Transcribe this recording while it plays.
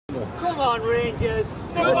Come on, Rangers!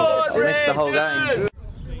 Come on, Rangers! Missed the whole game.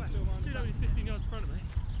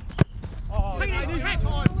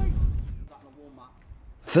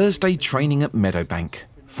 Thursday training at Meadowbank.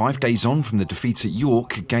 5 days on from the defeat at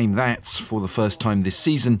York, a game that, for the first time this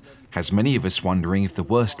season, has many of us wondering if the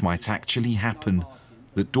worst might actually happen.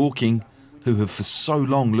 That Dorking, who have for so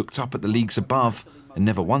long looked up at the leagues above and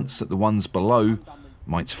never once at the ones below,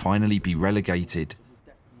 might finally be relegated.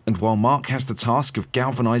 And while Marc has the task of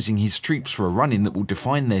galvanising his troops for a run-in that will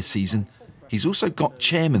define their season, he's also got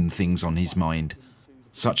chairman things on his mind,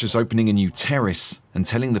 such as opening a new terrace and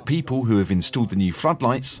telling the people who have installed the new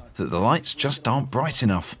floodlights that the lights just aren't bright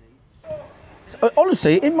enough.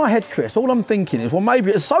 Honestly, in my head, Chris, all I'm thinking is, well, maybe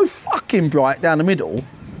it's so fucking bright down the middle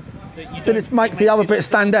that it makes the other bit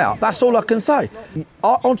stand out. That's all I can say.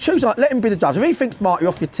 I'll choose, let him be the judge. If he thinks, Marc, you're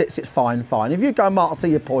off your tits, it's fine, fine. If you go, Marc, I'll see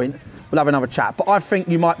your point, we'll have another chat. But I think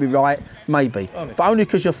you might be right, maybe. Honestly. But only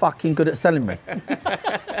because you're fucking good at selling me.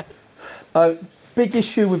 Big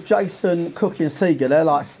issue with Jason, Cookie and Seeger. They're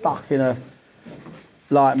like stuck in a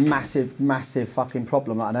massive fucking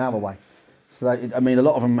problem like an hour away. So I mean, a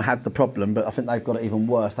lot of them had the problem, but I think they've got it even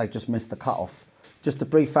worse. They've just missed the cut-off. Just a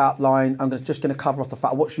brief outline. I'm just going to cover off the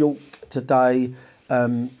fact I watched York today,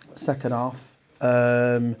 second half.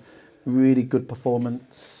 Really good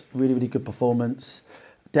performance. Really good performance.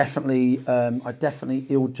 Definitely, I definitely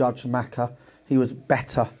ill-judged Macca. He was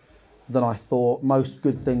better than I thought. Most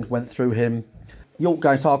good things went through him. York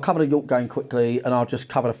game, so I'll cover the York game quickly, and I'll just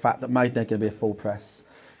cover the fact that Maidenhead going to be a full press.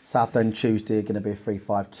 Southend Tuesday are going to be a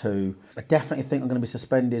 3-5-2. I definitely think I'm going to be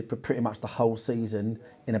suspended for pretty much the whole season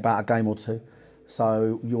in about a game or two.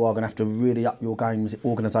 So you are going to have to really up your games,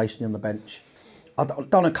 organisation on the bench. I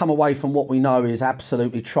don't want to come away from what we know is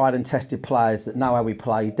absolutely tried and tested players that know how we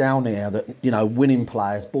play down here, that, you know, winning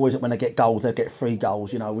players, boys that when they get goals, they get 3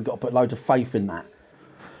 goals. You know, we've got to put loads of faith in that.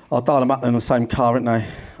 I'll dial them up in the same car, aren't they?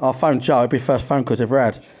 I'll phone Joe, it'll be the first phone call he's ever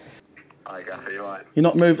had. Hi, Gaffer, you right? You're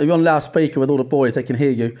not moved, you're on loudspeaker with all the boys, they can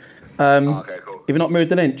hear you. Okay, cool. Have you not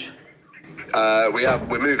moved an inch?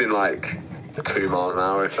 We're moving like 2 miles an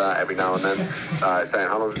hour, if that, every now and then. Saying,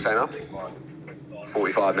 how long is it saying off?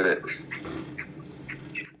 45 minutes.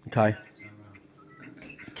 Okay.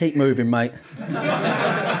 Keep moving, mate.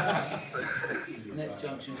 Next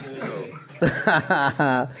junction,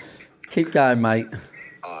 Keep going, mate.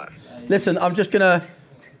 Alright. Listen, I'm just gonna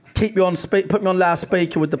keep you on put me on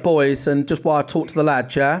loudspeaker with the boys, and just while I talk to the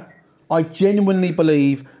lads, yeah? I genuinely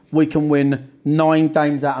believe we can win 9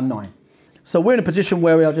 games out of 9. So we're in a position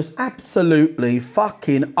where we are just absolutely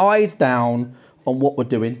fucking eyes down on what we're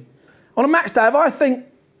doing. On a match day, if I think,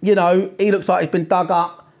 you know, he looks like he's been dug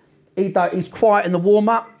up, he's quiet in the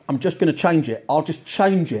warm-up, I'm just going to change it. I'll just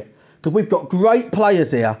change it. Because we've got great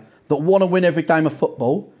players here that want to win every game of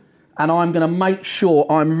football, and I'm going to make sure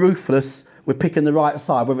I'm ruthless with picking the right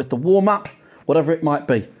side, whether it's the warm-up, whatever it might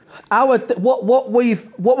be. What we're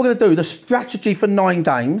going to do, the strategy for 9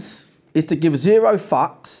 games is to give 0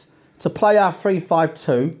 fucks, to play our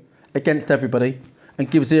 3-5-2 against everybody and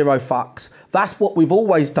give 0 fucks. That's what we've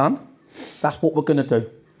always done. That's what we're going to do.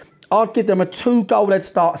 I'd give them a 2-goal head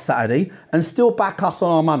start Saturday and still back us on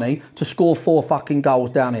our money to score 4 fucking goals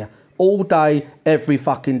down here. All day, every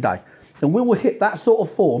fucking day. And we will hit that sort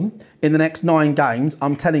of form in the next 9 games,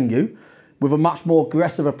 I'm telling you, with a much more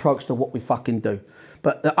aggressive approach to what we fucking do.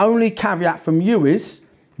 But the only caveat from you is,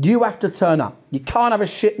 you have to turn up. You can't have a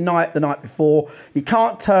shit night the night before. You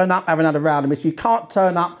can't turn up having had a round of miss. You can't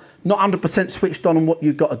turn up not 100% switched on what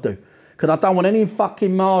you've got to do. Because I don't want any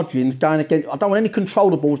fucking margins going against, I don't want any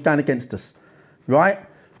controllables going against us, right?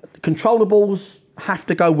 Controllables have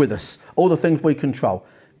to go with us, all the things we control.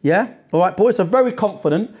 Yeah? All right, boys, so very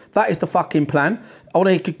confident. That is the fucking plan. I want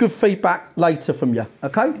to get good feedback later from you,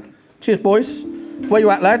 okay? Cheers, boys. Where you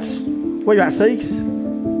at, lads? Where you at, Seeks?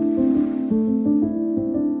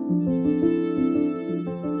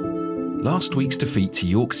 Last week's defeat to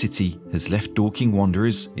York City has left Dorking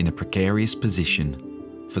Wanderers in a precarious position.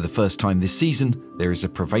 For the first time this season, there is a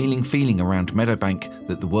prevailing feeling around Meadowbank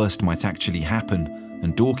that the worst might actually happen,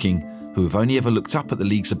 and Dorking, who have only ever looked up at the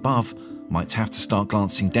leagues above, might have to start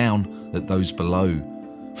glancing down at those below,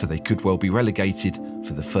 for they could well be relegated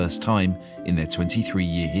for the first time in their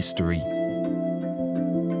 23-year history.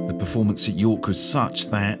 The performance at York was such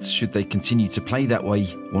that, should they continue to play that way,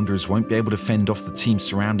 Wanderers won't be able to fend off the teams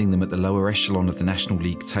surrounding them at the lower echelon of the National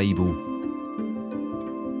League table.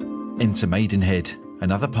 Enter Maidenhead,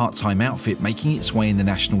 another part-time outfit making its way in the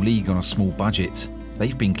National League on a small budget.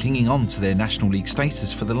 They've been clinging on to their National League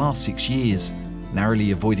status for the last 6 years,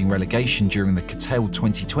 narrowly avoiding relegation during the curtailed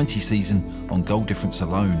 2020 season on goal difference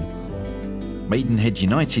alone. Maidenhead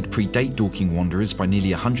United predate Dorking Wanderers by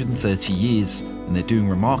nearly 130 years, and they're doing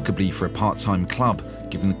remarkably for a part-time club,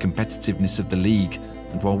 given the competitiveness of the league.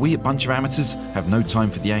 And while we at Bunch of Amateurs have no time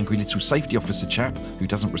for the angry little safety officer chap who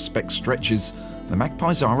doesn't respect stretchers, the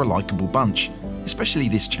Magpies are a likeable bunch, especially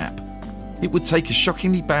this chap. It would take a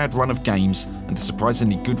shockingly bad run of games and a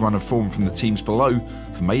surprisingly good run of form from the teams below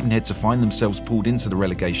for Maidenhead to find themselves pulled into the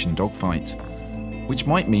relegation dogfight, which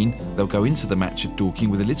might mean they'll go into the match at Dorking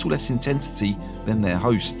with a little less intensity than their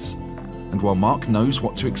hosts. And while Marc knows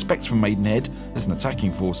what to expect from Maidenhead, as an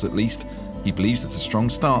attacking force at least, he believes that a strong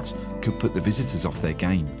start could put the visitors off their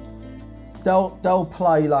game. They'll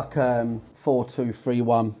play like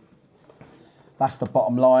 4-2-3-1. That's the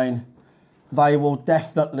bottom line. They will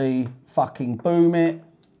definitely fucking boom it.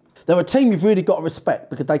 They're a team you've really got to respect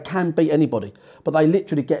because they can beat anybody, but they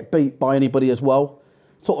literally get beat by anybody as well.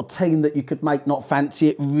 Sort of team that you could make not fancy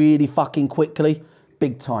it really fucking quickly,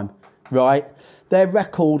 big time, right? Their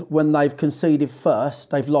record when they've conceded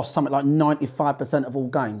first, they've lost something like 95% of all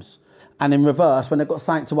games. And in reverse, when they've got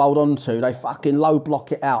something to hold on to, they fucking low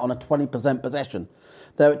block it out on a 20% possession.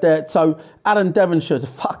 So Alan Devonshire's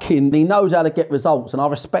he knows how to get results, and I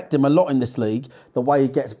respect him a lot in this league, the way he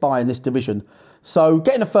gets by in this division. So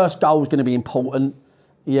getting the first goal is going to be important.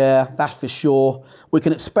 Yeah, that's for sure. We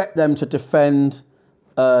can expect them to defend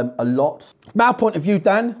a lot. From our point of view,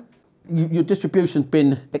 Dan, your distribution's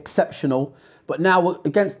been exceptional, but now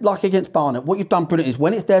against Barnet, what you've done brilliant is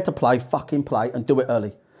when it's there to play, fucking play and do it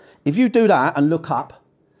early. If you do that and look up,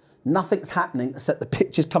 nothing's happening except the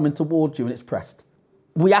pitch is coming towards you and it's pressed.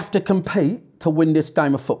 We have to compete to win this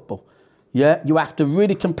game of football. Yeah, you have to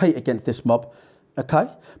really compete against this mob, okay?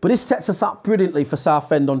 But this sets us up brilliantly for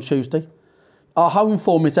Southend on Tuesday. Our home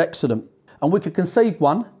form is excellent, and we could concede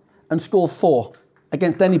 1 and score 4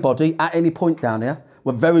 against anybody at any point down here.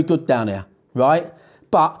 We're very good down here, right?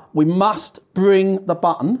 But we must bring the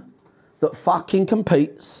button that fucking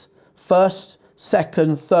competes first,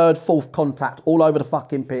 second, third, fourth contact all over the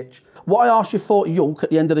fucking pitch. What I asked you for at York at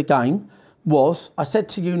the end of the game was, I said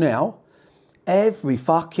to you now, every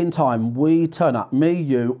fucking time we turn up, me,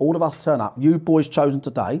 you, all of us turn up, you boys chosen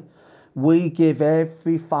today, we give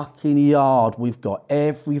every fucking yard we've got,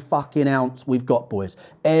 every fucking ounce we've got, boys,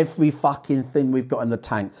 every fucking thing we've got in the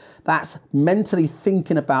tank. That's mentally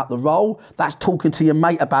thinking about the role, that's talking to your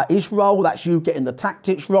mate about his role, that's you getting the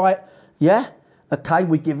tactics right, yeah? Okay,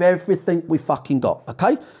 we give everything we fucking got,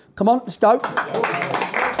 okay? Come on, let's go.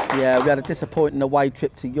 Yeah, we had a disappointing away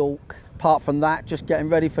trip to York. Apart from that, just getting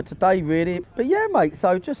ready for today, really. But yeah, mate,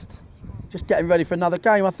 so just getting ready for another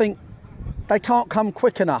game. I think they can't come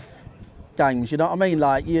quick enough, games, you know what I mean?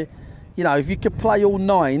 Like, you know, if you could play all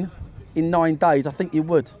 9 in 9 days, I think you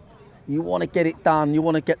would. You want to get it done, you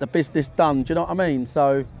want to get the business done, do you know what I mean?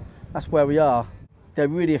 So that's where we are. They're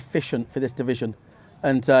really efficient for this division.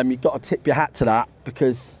 And you've got to tip your hat to that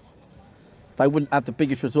because they wouldn't have the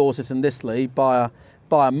biggest resources in this league by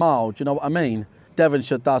a mile, do you know what I mean?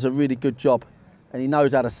 Devonshire does a really good job and he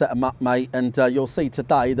knows how to set them up, mate. And you'll see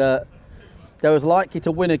today that they're as likely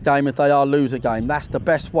to win a game as they are lose a game. That's the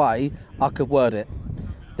best way I could word it.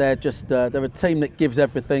 They're a team that gives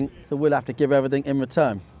everything, so we'll have to give everything in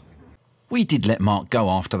return. We did let Marc go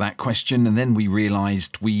after that question, and then we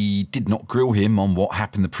realised we did not grill him on what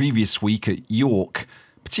happened the previous week at York,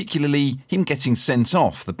 particularly him getting sent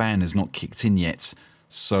off. The ban has not kicked in yet.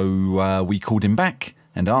 So we called him back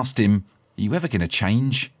and asked him, are you ever going to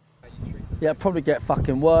change? Yeah, it'll probably get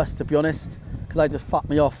fucking worse, to be honest, because they just fucked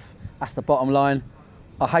me off. That's the bottom line.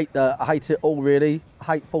 I hate it all, really. I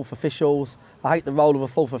hate fourth officials. I hate the role of a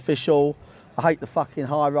fourth official. I hate the fucking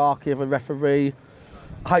hierarchy of a referee.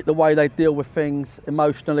 I hate the way they deal with things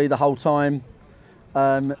emotionally the whole time.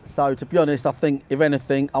 So, to be honest, I think, if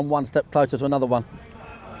anything, I'm one step closer to another one.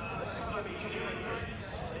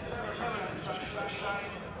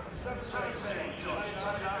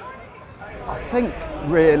 I think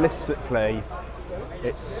realistically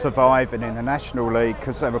it's surviving in the National League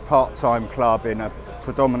because they're a part-time club in a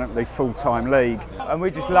predominantly full-time league. And we're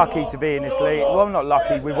just lucky to be in this league. Well, not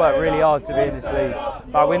lucky, we worked really hard to be in this league,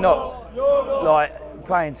 but we're not like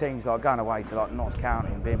playing teams like going away to like Notts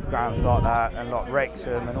County and being grounds like that and like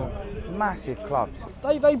Wrexham and all massive clubs.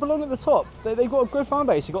 They belong at the top. They've got a good fan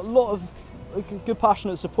base, they've got a lot of good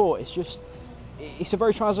passionate support. It's a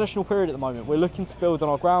very transitional period at the moment. We're looking to build on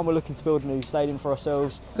our ground, we're looking to build a new stadium for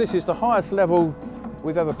ourselves. This is the highest level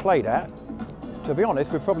we've ever played at. To be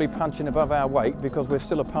honest, we're probably punching above our weight because we're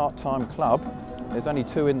still a part-time club. There's only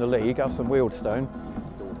 2 in the league, us and Wealdstone.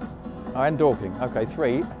 Oh, and Dorking, okay,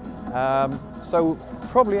 3. So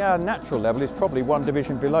probably our natural level is probably 1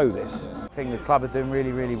 division below this. I think the club are doing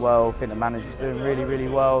really, really well. I think the manager's doing really, really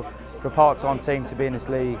well. I For a part-time team to be in this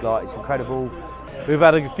league, like, it's incredible. We've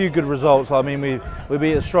had a few good results. I mean, we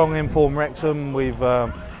beat a strong informed Wrexham. We've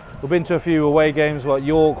been to a few away games like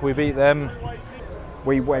York. We beat them.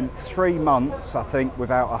 We went 3 months, I think,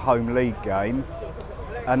 without a home league game,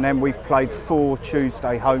 and then we've played 4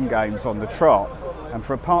 Tuesday home games on the trot. And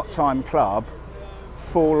for a part-time club,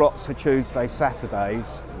 4 lots of Tuesday,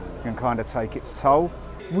 Saturdays can kind of take its toll.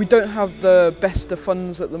 We don't have the best of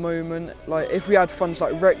funds at the moment. Like, if we had funds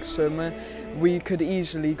like Wrexham, we could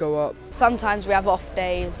easily go up. Sometimes we have off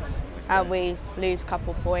days and we lose a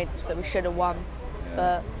couple points that we should have won.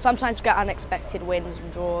 But sometimes we get unexpected wins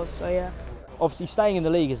and draws, so yeah. Obviously staying in the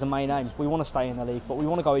league is the main aim. We want to stay in the league, but we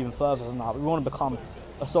want to go even further than that. We want to become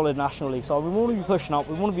a solid national league. So we want to be pushing up,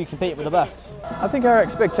 we want to be competing with the best. I think our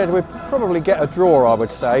expectation would probably get a draw, I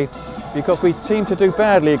would say, because we seem to do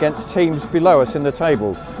badly against teams below us in the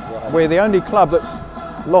table. We're the only club that's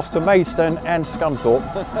lost to Maidstone and Scunthorpe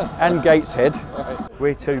and Gateshead.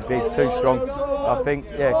 We're too big, too strong. I think,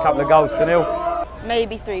 yeah, a couple of goals to nil.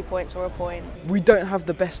 Maybe 3 points or a point. We don't have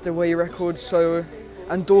the best away record, so,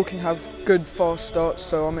 and Dorking have good fast starts,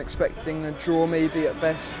 so I'm expecting a draw maybe at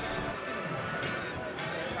best.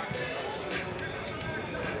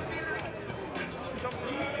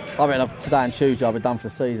 I mean, today and Tuesday I'll be done for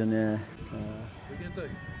the season, yeah.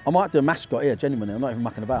 I might do a mascot here, genuinely. I'm not even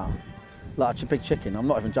mucking about. Like a big chicken, I'm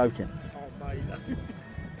not even joking. Oh, mate.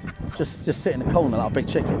 just sit in the corner like a big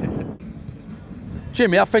chicken.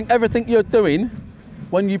 Jimmy, I think everything you're doing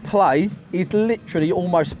when you play is literally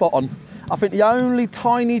almost spot on. I think the only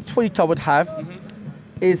tiny tweak I would have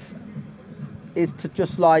is to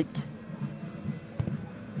just like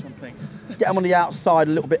get them on the outside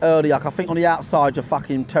a little bit earlier. I think on the outside you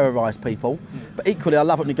fucking terrorise people. But equally I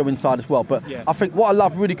love it when you go inside as well. But yeah. I think what I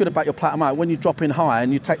love really good about your platinum out when you drop in high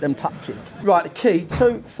and you take them touches. Right, the key,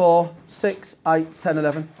 2, 4, 6, 8, 10,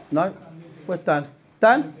 11. No? Where's Dan?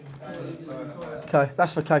 Dan? Okay,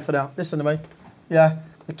 that's okay for now. Listen to me. Yeah.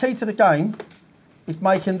 The key to the game is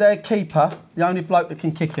making their keeper the only bloke that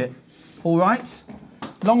can kick it. All right?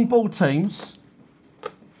 Long ball teams,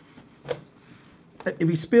 if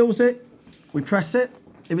he spills it, we press it.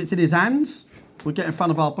 If it's in his hands, we get in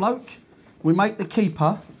front of our bloke. We make the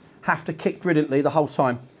keeper have to kick brilliantly the whole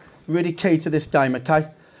time. Really key to this game, okay?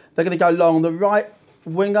 They're going to go long. The right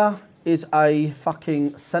winger is a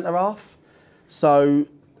fucking centre half. So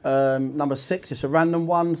number 6, it's a random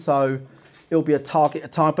one, so it'll be a target at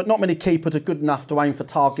a time. But not many keepers are good enough to aim for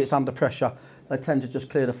targets under pressure. They tend to just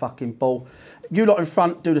clear the fucking ball. You lot in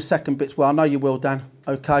front do the second bits well. I know you will, Dan,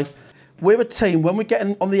 okay? We're a team, when we're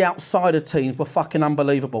getting on the outside of teams, we're fucking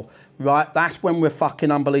unbelievable, right? That's when we're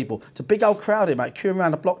fucking unbelievable. It's a big old crowd here, mate, queuing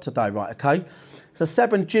around the block today, right, okay? So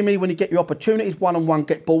Seb and Jimmy, when you get your opportunities, one-on-one,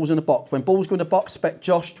 get balls in the box. When balls go in the box, expect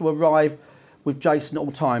Josh to arrive with Jason at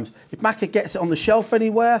all times. If Macca gets it on the shelf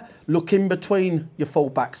anywhere, look in between your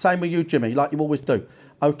full-back. Same with you, Jimmy, like you always do.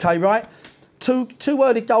 Okay, right? Two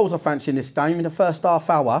early goals I fancy in this game in the first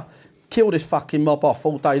half hour. Kill this fucking mob off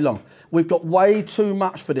all day long. We've got way too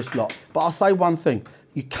much for this lot. But I'll say one thing.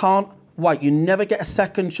 You can't wait. You never get a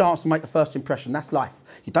second chance to make the first impression. That's life.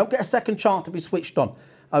 You don't get a second chance to be switched on.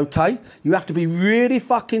 Okay? You have to be really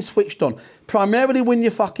fucking switched on. Primarily win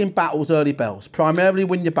your fucking battles, early bells. Primarily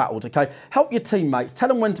win your battles, okay? Help your teammates. Tell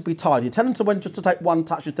them when to be tidy. Tell them when just to take 1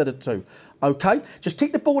 touch instead of 2. Okay? Just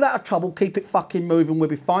keep the ball out of trouble. Keep it fucking moving. We'll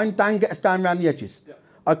be fine. Dan, get us down around the edges. Yeah.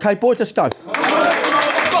 Okay, boys, let's go.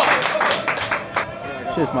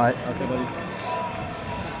 Cheers, mate. Okay, buddy.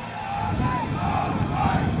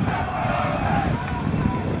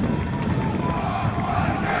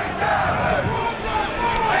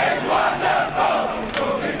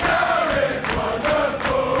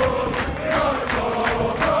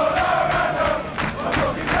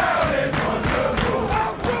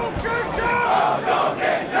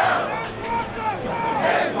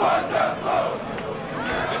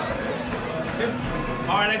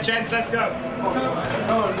 All right, then, gents, let's go.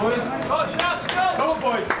 Come on, boys. Come on,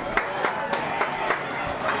 boys.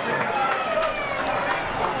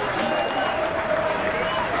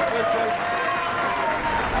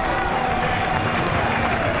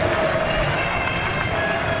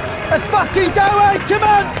 Let's fucking go, eh? Come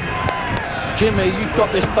on! Jimmy, you've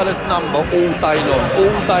got this fella's number all day long.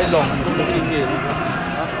 All day long. Look at he is.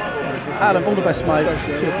 Adam, all the best, mate.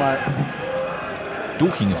 Cheers, mate.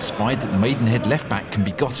 Dorking have spied that the Maidenhead left-back can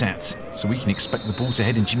be got at, so we can expect the ball to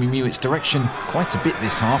head in Jimmy Mewitt's direction quite a bit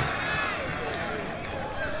this half.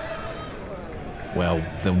 Well,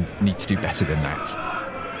 they'll need to do better than that. 6,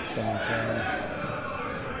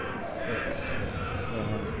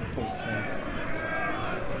 7,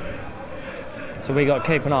 14. So we got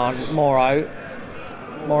to keep an eye on more out.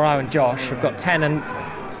 Morrow and Josh have got 10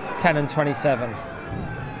 and 27.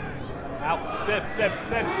 Out. Sip.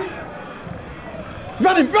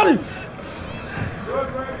 Run him!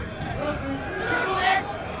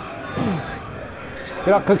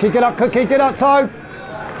 Get up, Cookie, get up, Toad.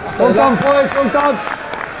 Well done, boys, well done.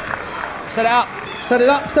 Set it up. Set it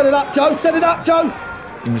up, Joe.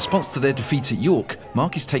 In response to their defeat at York,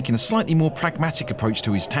 Marc is taking a slightly more pragmatic approach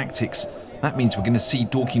to his tactics. That means we're going to see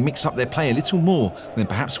Dorking mix up their play a little more than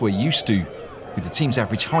perhaps we're used to. With the team's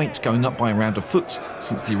average height going up by around a foot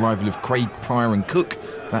since the arrival of Craig, Pryor and Cook,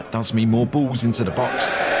 that does mean more balls into the box.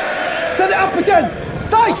 Set it up again!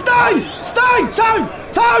 Stay!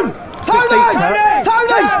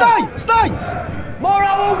 Tony, stay!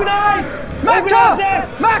 Morrow, organise!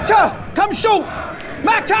 Macca! Come short!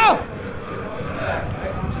 Macca!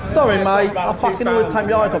 Sorry, mate. I fucking always take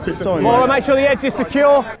my eyes off it. Sorry, Morrow, mate. make sure the edge is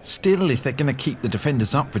secure. Still, if they're going to keep the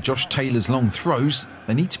defenders up for Josh Taylor's long throws,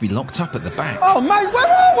 they need to be locked up at the back. Oh, mate, where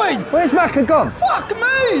are we? Where's Macca gone? Fuck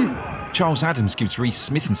me! Charles Adams gives Reece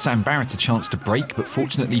Smith and Sam Barrett a chance to break, but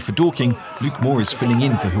fortunately for Dorking, Luke Moore is filling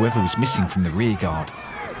in for whoever was missing from the rear guard.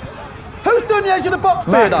 Who's doing the edge of the box,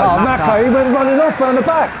 Beardo? Macca, he went running off round the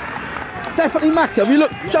back. Definitely Macca. Have you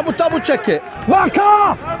looked? Double check it.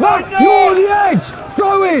 Macca! You're on the edge!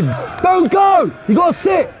 Throw-ins! Don't go! You got to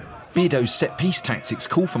sit! Beardo's set-piece tactics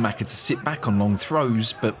call for Macca to sit back on long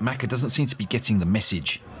throws, but Macca doesn't seem to be getting the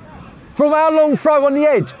message. From our long throw on the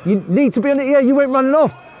edge, you need to be on it. Yeah, you went running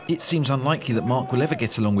off. It seems unlikely that Marc will ever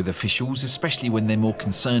get along with officials, especially when they're more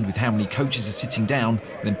concerned with how many coaches are sitting down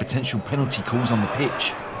than potential penalty calls on the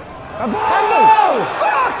pitch. Handball!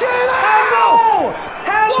 Fucking handball!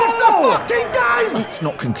 What's the fucking game? It's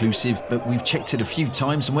not conclusive, but we've checked it a few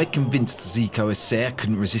times and we're convinced Zico Acer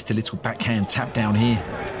couldn't resist a little backhand tap down here.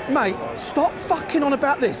 Mate, stop fucking on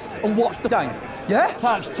about this and watch the game. Yeah?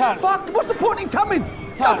 Touch. Fuck, what's the point in coming?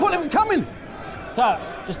 No point in coming. Touch,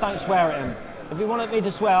 just don't swear at him. If you wanted me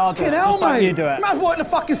to swear, I'll do it. Hell, just don't mate. you do it. Man's working the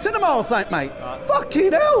fucking cinema or something, mate.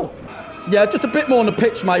 Fucking hell. Yeah, just a bit more on the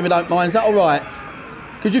pitch, mate, if you don't mind. Is that all right?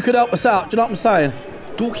 Because you could help us out. Do you know what I'm saying?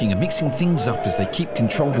 Dorking are mixing things up as they keep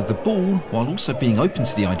control of the ball, while also being open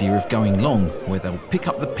to the idea of going long, where they'll pick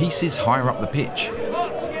up the pieces higher up the pitch.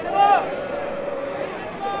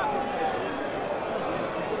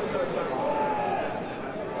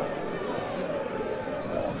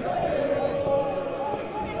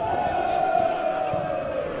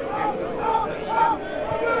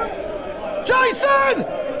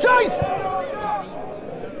 Chase!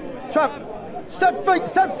 Trav,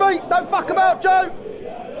 step feet, don't fuck about, Joe!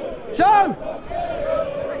 Joe!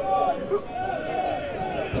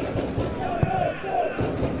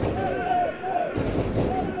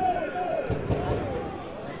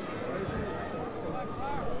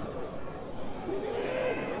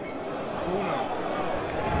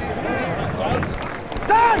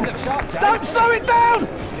 Dan! Don't slow it down!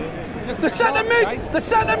 The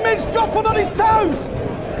centre mid's dropping on his toes!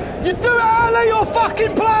 You do it early or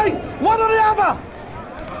fucking play! One or the other!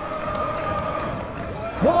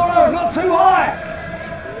 Morrow, not too high!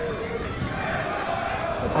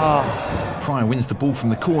 Pryor wins the ball from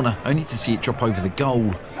the corner, only to see it drop over the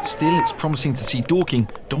goal. Still, it's promising to see Dorking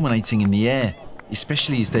dominating in the air,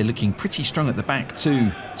 especially as they're looking pretty strong at the back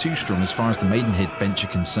too. Too strong as far as the Maidenhead bench are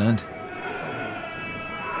concerned.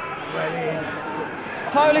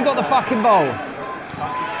 Totally got the fucking ball.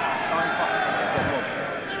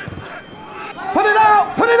 Put it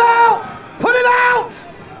out! Put it out! Put it out!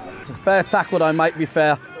 It's a fair tackle though, mate, to be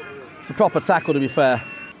fair. It's a proper tackle, to be fair.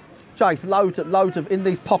 Chase, loads of, in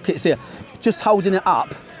these pockets here. Just holding it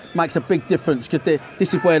up makes a big difference, because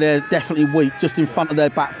this is where they're definitely weak, just in front of their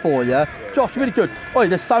back four, yeah? Josh, really good. Oi,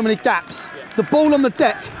 there's so many gaps. The ball on the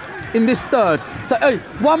deck in this third. So, hey,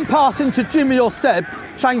 one pass into Jimmy or Seb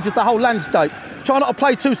changes the whole landscape. Try not to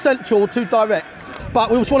play too central or too direct. But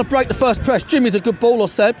we just want to break the first press. Jimmy's a good ball, or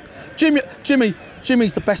Seb. Jimmy's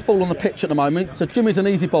the best ball on the pitch at the moment, so Jimmy's an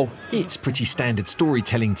easy ball. It's pretty standard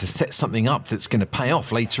storytelling to set something up that's going to pay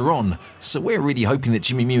off later on, so we're really hoping that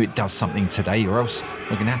Jimmy Mewett does something today, or else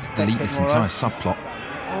we're going to have to delete this entire subplot.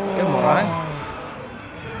 Good, Morrow.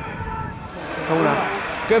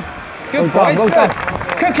 Good Well boys, done, well good.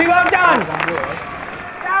 done. Cookie, well done.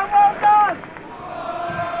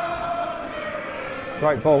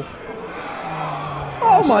 Great ball.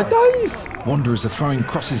 Oh my days! Wanderers are throwing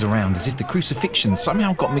crosses around as if the crucifixion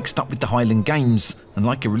somehow got mixed up with the Highland Games, and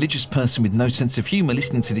like a religious person with no sense of humour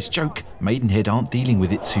listening to this joke, Maidenhead aren't dealing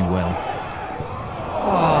with it too well.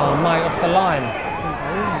 Oh, mate, off the line.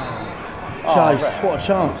 Chase, what a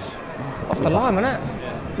chance. Off the line, wasn't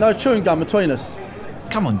it? No chewing gum between us.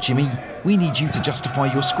 Come on, Jimmy, we need you to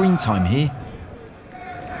justify your screen time here.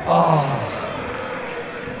 Oh.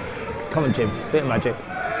 Come on, Jim. Bit of magic.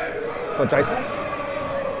 Go on, Jace.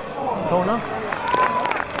 Corner.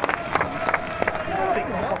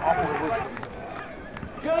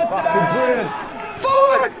 Good. Fucking brilliant.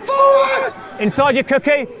 Forward! Forward! Inside your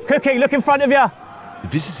Cookie. Cookie, look in front of you. The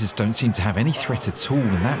visitors don't seem to have any threat at all,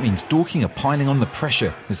 and that means Dorking are piling on the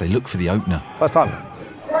pressure as they look for the opener. First time.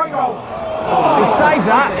 He saved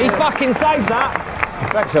that. He fucking saved that.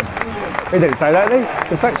 Deflection. He didn't say that, did he?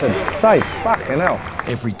 Deflection. Save. Fucking hell.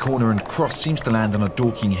 Every corner and cross seems to land on a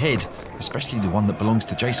Dorking head, especially the one that belongs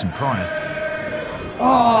to Jason Pryor.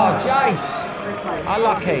 Oh, Jace.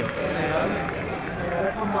 Unlucky.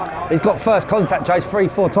 He's got first contact, Jace,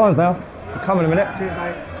 3-4 times now. He'll come in a minute.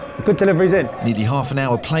 Good deliveries in. Nearly half an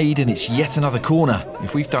hour played and it's yet another corner.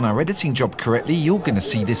 If we've done our editing job correctly, you're going to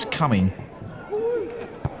see this coming.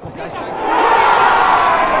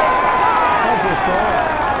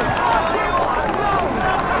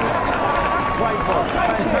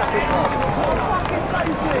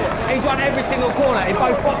 He's won every single corner in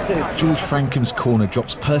both boxes. George Frankam's corner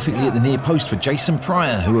drops perfectly at the near post for Jason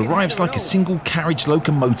Pryor, who arrives like a single carriage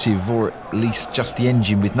locomotive, or at least just the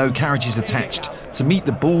engine with no carriages attached, to meet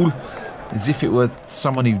the ball as if it were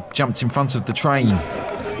someone who jumped in front of the train.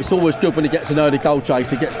 It's always good when he gets an early goal, Jace.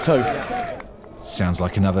 He gets 2. Sounds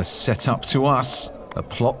like another set-up to us. A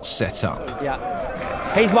plot set-up.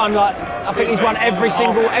 Yeah. He's won, like, I think he's won every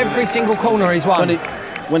single corner he's won.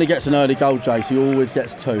 When he gets an early goal, Jace, he always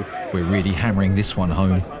gets 2. We're really hammering this one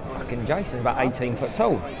home. Fucking Jason's about 18 foot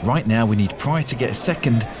tall. Right now we need Pryor to get a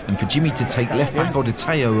second and for Jimmy to take left-back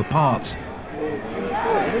Odeteo apart.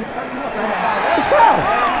 It's a foul!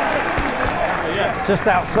 Just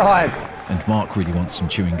outside. And Marc really wants some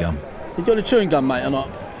chewing gum. You got a chewing gum, mate, or not?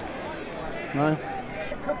 No?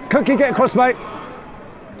 Cookie, get across, mate.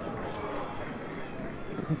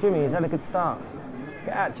 Jimmy, he's had a good start.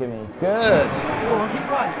 Get out, Jimmy. Good.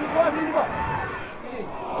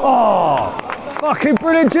 Oh, fucking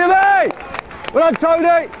brilliant, Jimmy! Well done,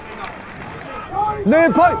 Tony.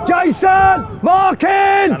 Near post, Jason,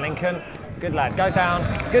 Markin. Lincoln, good lad. Go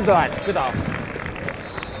down. Good lad. Good off.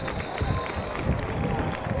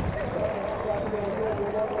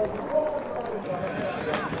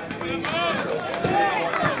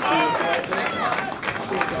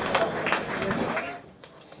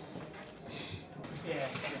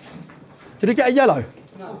 Did he get a yellow?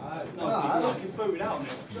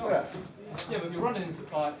 Yeah, but you're running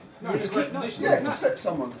like you're in a great position. Yeah, to set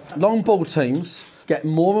someone. Long ball teams get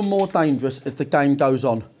more and more dangerous as the game goes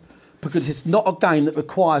on, because it's not a game that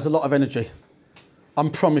requires a lot of energy. I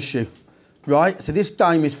promise you, right? So this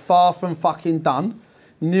game is far from fucking done.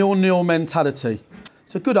 0-0 mentality.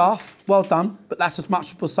 It's a good half, well done, but that's as much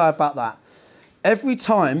as we'll say about that. Every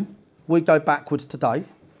time we go backwards today,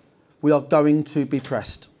 we are going to be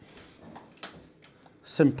pressed.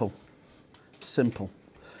 Simple. Simple.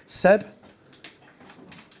 Seb,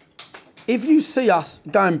 if you see us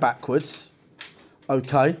going backwards,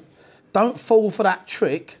 okay, don't fall for that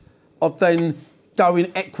trick of then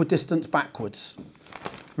going equidistance backwards,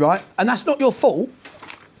 right? And that's not your fault.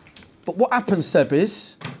 But what happens, Seb,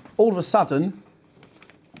 is all of a sudden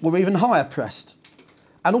we're even higher pressed.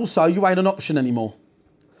 And also you ain't an option anymore.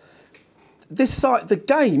 This side, the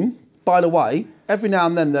game, by the way, every now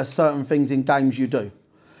and then there's certain things in games you do.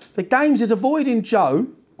 The games is avoiding Joe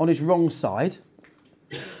on his wrong side.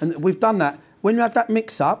 And we've done that. When you had that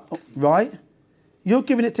mix-up, right, you're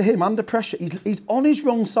giving it to him under pressure. He's on his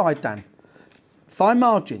wrong side, Dan. Fine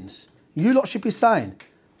margins. You lot should be saying,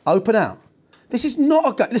 open out. This is not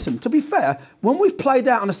a game. Listen, to be fair, when we've played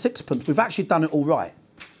out on a sixpence, we've actually done it all right.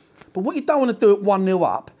 But what you don't want to do at 1-0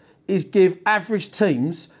 up is give average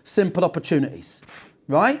teams simple opportunities,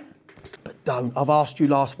 right? But don't. I've asked you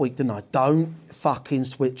last week, didn't I? Don't fucking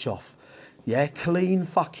switch off. Yeah, clean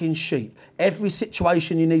fucking sheet. Every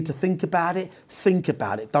situation you need to think about it, think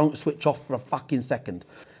about it. Don't switch off for a fucking second.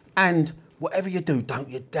 And whatever you do, don't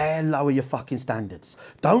you dare lower your fucking standards.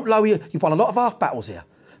 Don't lower your... You've won a lot of half battles here.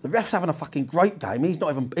 The ref's having a fucking great game.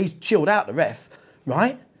 He's chilled out, the ref,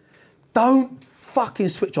 right? Don't fucking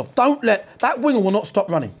switch off. Don't let... That winger will not stop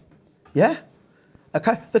running. Yeah?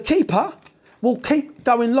 Okay? The keeper will keep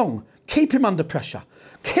going long. Keep him under pressure.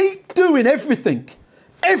 Keep doing everything.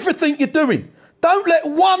 Everything you're doing. Don't let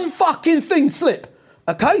one fucking thing slip.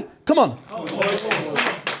 Okay? Come on.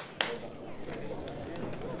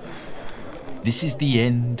 This is the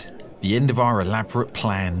end of our elaborate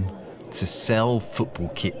plan to sell football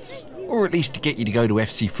kits, or at least to get you to go to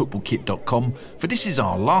fcfootballkit.com, for this is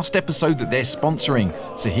our last episode that they're sponsoring.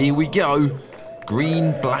 So here we go.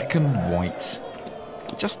 Green, black and white.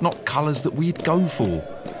 Just not colours that we'd go for.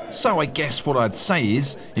 So I guess what I'd say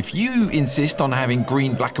is, if you insist on having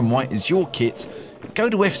green, black and white as your kit, go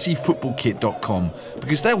to fcfootballkit.com,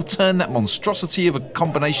 because they'll turn that monstrosity of a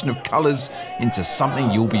combination of colours into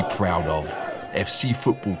something you'll be proud of.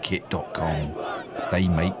 fcfootballkit.com. They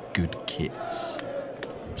make good kits.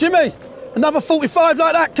 Jimmy, another 45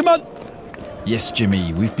 like that, come on. Yes,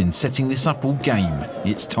 Jimmy, we've been setting this up all game.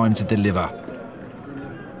 It's time to deliver.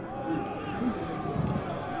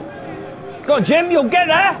 Go on, Jim, you'll get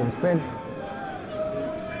there.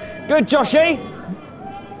 Good, Joshy.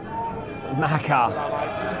 Macca.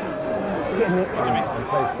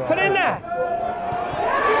 Put it in there.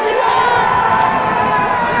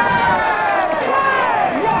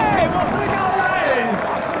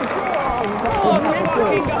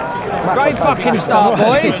 Great fucking start,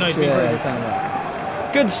 boys.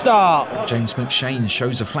 Good start. James McShane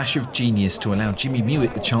shows a flash of genius to allow Jimmy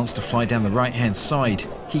Mewett the chance to fly down the right-hand side.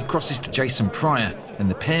 He crosses to Jason Pryor,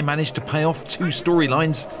 and the pair manage to pay off 2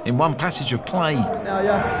 storylines in one passage of play.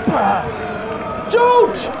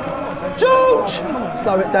 George! George!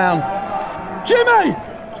 Slow it down. Jimmy!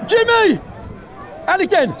 Jimmy! And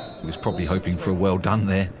again. He was probably hoping for a well done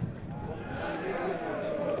there.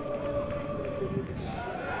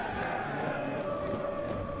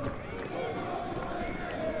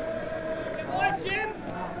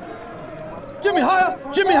 Jimmy, higher!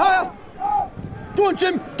 Jimmy, higher! Go on,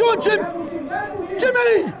 Jim! Go on, Jim!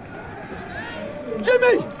 Jimmy!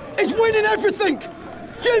 Jimmy! He's winning everything!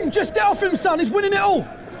 Jim, just get off him, son. He's winning it all.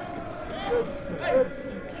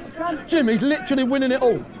 Jim, he's literally winning it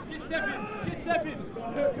all.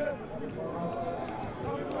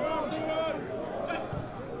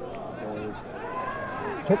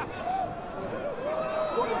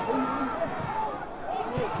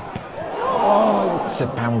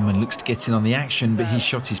 Seb Bowerman looks to get in on the action, but his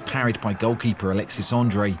shot is parried by goalkeeper Alexis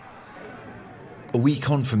Andre. A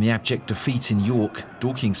week on from the abject defeat in York,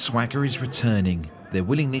 Dorking swagger is returning. Their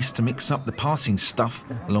willingness to mix up the passing stuff,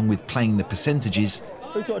 along with playing the percentages,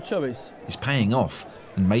 Who got a choice? is paying off,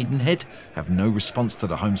 and Maidenhead have no response to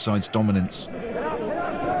the home side's dominance.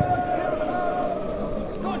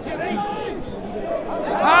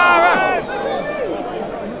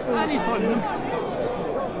 And he's pulling them.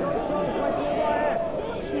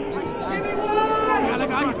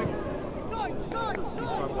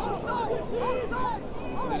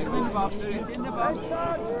 In the box, it's in the box.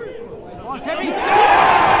 Ball's heavy.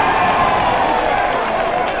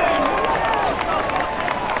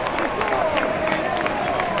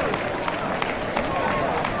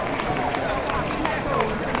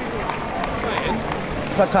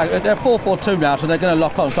 Okay, they're 4-4-2 now, so they're going to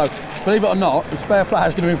lock on. So, believe it or not, the spare player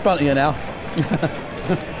is going to be in front of you now.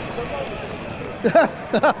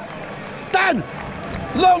 Dan!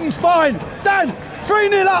 Long's fine! Dan!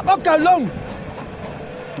 3-0 up! I'll go long!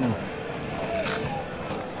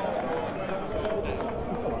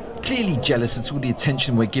 Clearly jealous at all the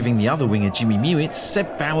attention we're giving the other winger, Jimmy Mewett,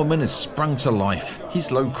 Seb Bowerman has sprung to life.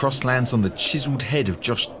 His low cross lands on the chiselled head of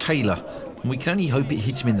Josh Taylor, and we can only hope it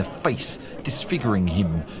hits him in the face, disfiguring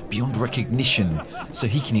him beyond recognition, so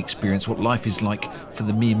he can experience what life is like for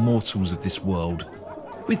the mere mortals of this world.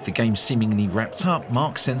 With the game seemingly wrapped up,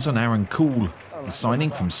 Marc sends on Aaron Cool, the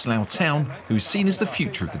signing from Slough Town, who is seen as the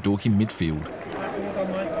future of the Dorking midfield.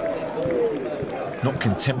 Not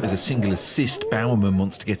content with a single assist, Bowerman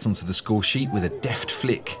wants to get onto the score sheet with a deft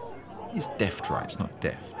flick. It's deft, right? It's not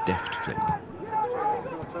deft. Deft flick.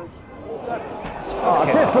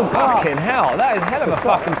 Fucking hell, that is a hell of a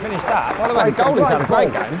fucking finish that. By the way, the goalie's had a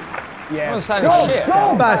great game. Yeah. I'm saying shit.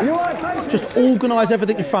 Baz, just organise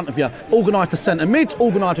everything in front of you. Organise the centre mid,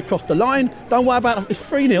 organise across the line. Don't worry about it. It's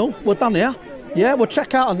 3-0. We're done here. Yeah, we'll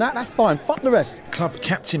check out on that. That's fine. Fuck the rest. Club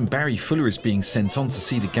captain Barry Fuller is being sent on to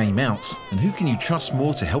see the game out. And who can you trust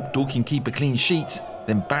more to help Dorking keep a clean sheet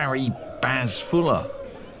than Barry Baz Fuller?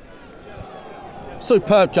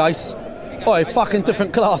 Superb, Jace. Oi, fucking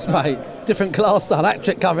different class, mate. Different class, son. That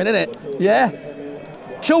trick coming, innit? Yeah?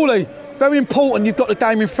 Surely, very important you've got the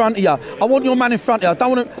game in front of you. I want your man in front of you. I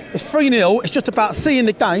don't want to... It's 3-0. It's just about seeing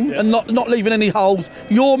the game and not leaving any holes.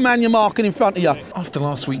 Your man you're marking in front of you. After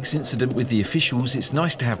last week's incident with the officials, it's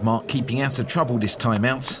nice to have Marc keeping out of trouble this time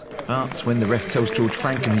out. But when the ref tells George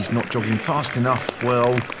Frankham he's not jogging fast enough,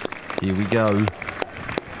 well, here we go.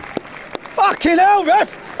 Fucking hell,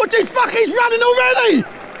 ref! What the fuck, he's running already?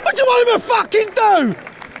 What do you want him to fucking do?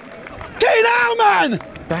 Get it out, man!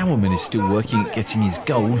 Bowerman is still working at getting his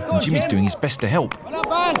goal, and Jimmy's doing his best to help.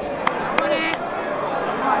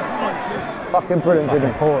 Fucking brilliant,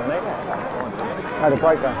 Jimmy. Had a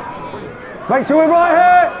great game. Make sure we're right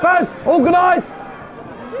here. Baz, organise.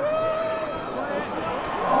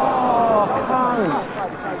 Oh,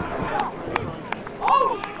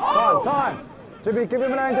 Jimmy, give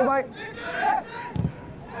him an angle, mate.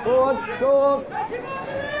 Go on, go on.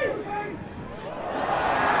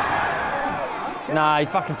 Nah, he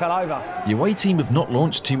fucking fell over. The away team have not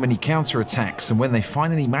launched too many counter-attacks, and when they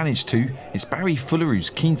finally manage to, it's Barry Fuller who's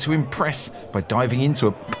keen to impress by diving into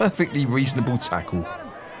a perfectly reasonable tackle.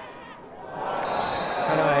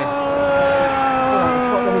 Penalty.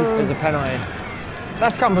 There's a penalty.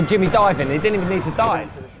 That's come from Jimmy diving. He didn't even need to dive.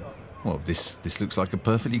 Well, this looks like a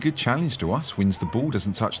perfectly good challenge to us. Wins the ball,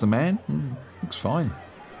 doesn't touch the man. Looks fine.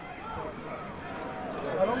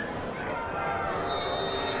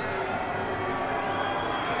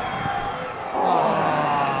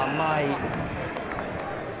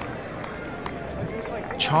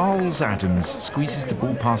 Charles Adams squeezes the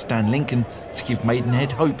ball past Dan Lincoln to give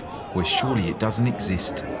Maidenhead hope where surely it doesn't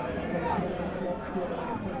exist.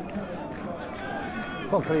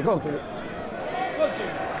 Go on, Kelly, go on, Kelly.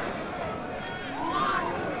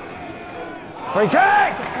 Free kick!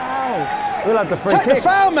 Foul. We'll have the free kick. Take the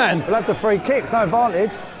foul, man! We'll have the free kicks, no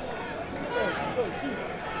advantage.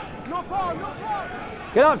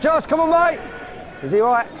 Get up, Josh, come on, mate. Is he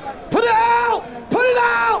all right? Put it out! Put it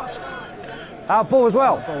out! Out ball as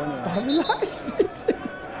well. Relax, mate.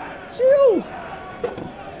 Chill.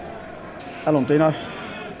 How long, Dino?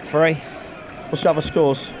 3. What's the other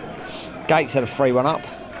scores? Gates had a 3-1 up.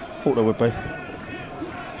 Thought there would be.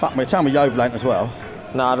 Fuck me, tell me Yeovil ain't as well.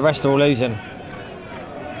 Nah, the rest are all losing.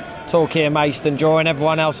 Torquay and Maidstone drawing,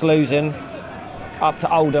 everyone else losing. Up to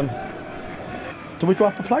Oldham. Do we go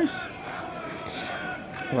up a place?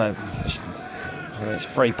 Well, it's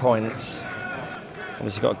 3 points.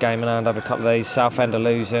 Obviously got a game in hand over a couple of these. Southend are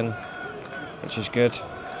losing, which is good.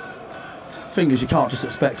 Thing is, you can't just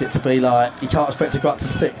expect it to be like, you can't expect to go up to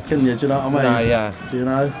 6th, can you? Do you know what I mean? No, yeah. You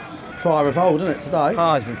know? Prior of old, isn't it, today?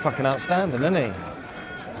 Oh, he's been fucking outstanding, hasn't he?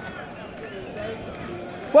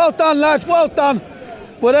 Well done, lads, well done.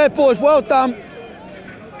 We're there, boys, well done.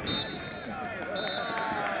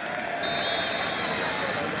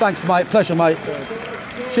 Thanks, mate, pleasure, mate.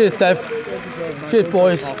 Cheers, Dev. Cheers,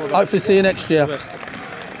 boys. Hopefully see you next year.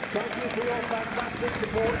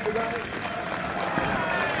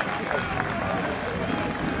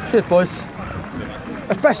 Cheers, boys.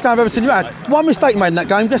 That's the best game I've ever seen you had. One mistake made in that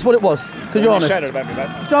game. Guess what it was? Because you're honest. Do you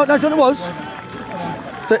know what it was?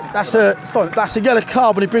 That's a yellow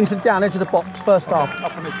card when he brings him down edge of the box, first half.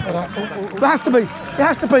 It has to be. It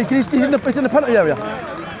has to be. He's in the penalty area.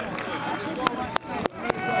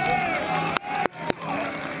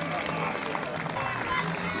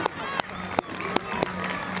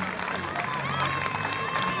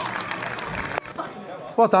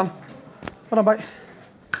 Well done. Well done, mate.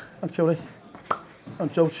 Thank you, Lee. Well done,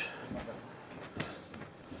 George.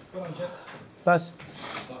 Well done, Jeff. Baz.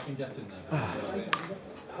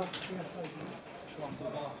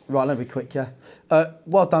 Right, let me be quick, yeah.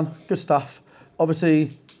 Well done, good stuff.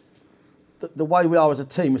 Obviously, the way we are as a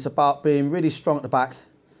team, it's about being really strong at the back,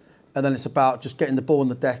 and then it's about just getting the ball on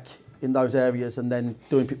the deck in those areas and then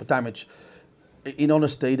doing people damage. In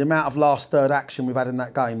honesty, the amount of last third action we've had in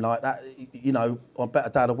that game, like that, you know, on better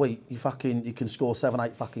day of the week, you can score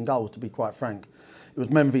 7-8 fucking goals, to be quite frank. It was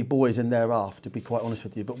men v boys in there after, to be quite honest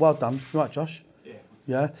with you. But well done. You right, Josh?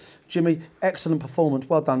 Yeah. Jimmy, excellent performance.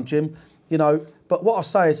 Well done, Jim. You know, but what I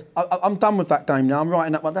say is, I'm done with that game now. I'm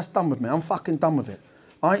writing that one. That's done with me. I'm fucking done with it.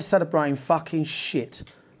 I ain't celebrating fucking shit,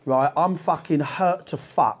 right? I'm fucking hurt to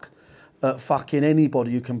fuck at fucking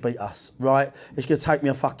anybody who can beat us, right? It's going to take me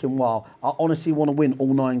a fucking while. I honestly want to win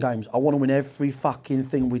all 9 games. I want to win every fucking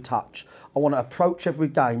thing we touch. I want to approach every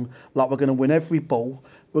game like we're going to win every ball.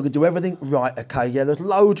 We're going to do everything right, okay? Yeah, there's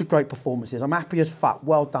loads of great performances. I'm happy as fuck.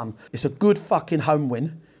 Well done. It's a good fucking home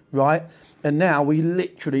win, right? And now we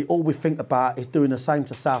literally, all we think about is doing the same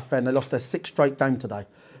to Southend. They lost their 6th straight game today.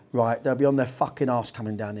 Right, they'll be on their fucking arse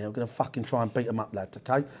coming down here. We're going to fucking try and beat them up, lads,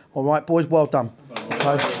 okay? All right, boys, well done.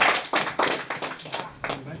 Okay?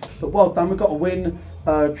 But well done, we've got a win.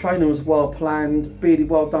 Trainer was well planned. Beardy,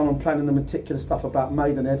 well done on planning the meticulous stuff about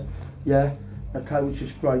Maidenhead. Yeah, okay, which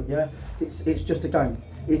is great, yeah? It's just a game.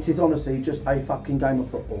 It is honestly just a fucking game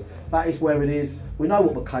of football. That is where it is. We know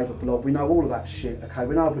what we're capable of. We know all of that shit, okay?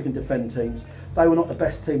 We know we can defend teams. They were not the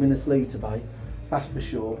best team in this league today, that's for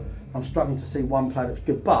sure. I'm struggling to see one player that's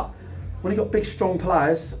good. But when you've got big, strong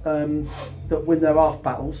players that win their half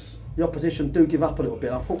battles, the opposition do give up a little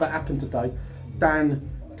bit. I thought that happened today. Dan,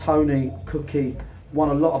 Tony, Cookie won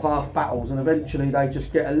a lot of half battles and eventually they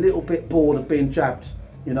just get a little bit bored of being jabbed,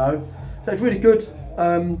 you know? So it's really good.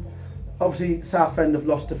 Obviously Southend have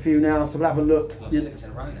lost a few now, so we'll have a look. Lost 6 in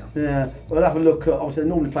a row now. Yeah, we'll have a look at, obviously they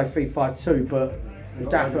normally play 3-5-2, but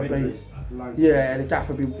definitely, Yeah, the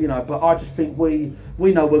gaffer be, you know, but I just think we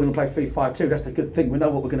know we're going to play 3-5-2. That's the good thing. We know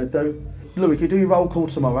what we're going to do. Louis, can you do your roll call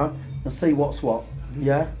tomorrow and see what's what?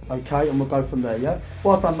 Yeah, okay, and we'll go from there. Yeah,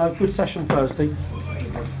 well done, though. Good session Thursday.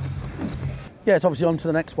 Yeah, it's obviously on to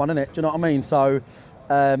the next one, isn't it? Do you know what I mean? So,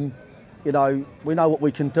 you know, we know what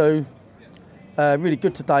we can do. Really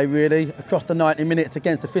good today, really, across the 90 minutes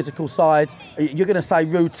against the physical side. You're going to say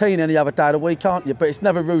routine any other day of the week, aren't you? But it's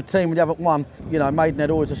never routine when you haven't won. You know, Maidenhead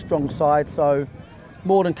always a strong side, so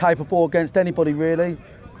more than capable against anybody, really.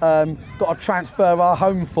 Got to transfer our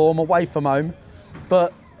home form away from home.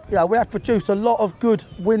 But, you know, we have produced a lot of good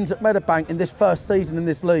wins at Meadowbank in this first season in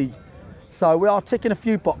this league. So we are ticking a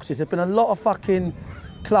few boxes. There's been a lot of fucking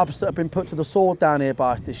clubs that have been put to the sword down here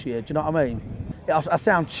by us this year. Do you know what I mean? I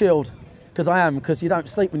sound chilled. Because I am, because you don't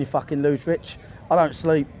sleep when you fucking lose, Rich. I don't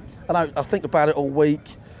sleep. I think about it all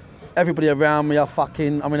week. Everybody around me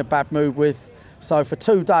I'm in a bad mood with. So for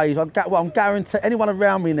 2 days, I'm guaranteed, anyone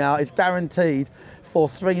around me now is guaranteed for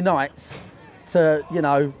 3 nights to, you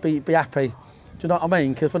know, be happy. Do you know what I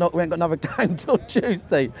mean? Because we ain't got another game till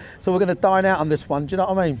Tuesday. So we're going to dine out on this one. Do you know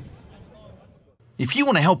what I mean? If you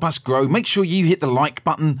want to help us grow, make sure you hit the like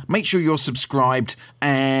button, make sure you're subscribed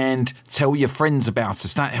and tell your friends about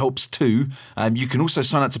us. That helps too. You can also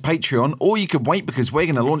sign up to Patreon, or you can wait because we're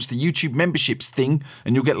going to launch the YouTube memberships thing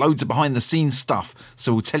and you'll get loads of behind the scenes stuff.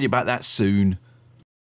 So we'll tell you about that soon.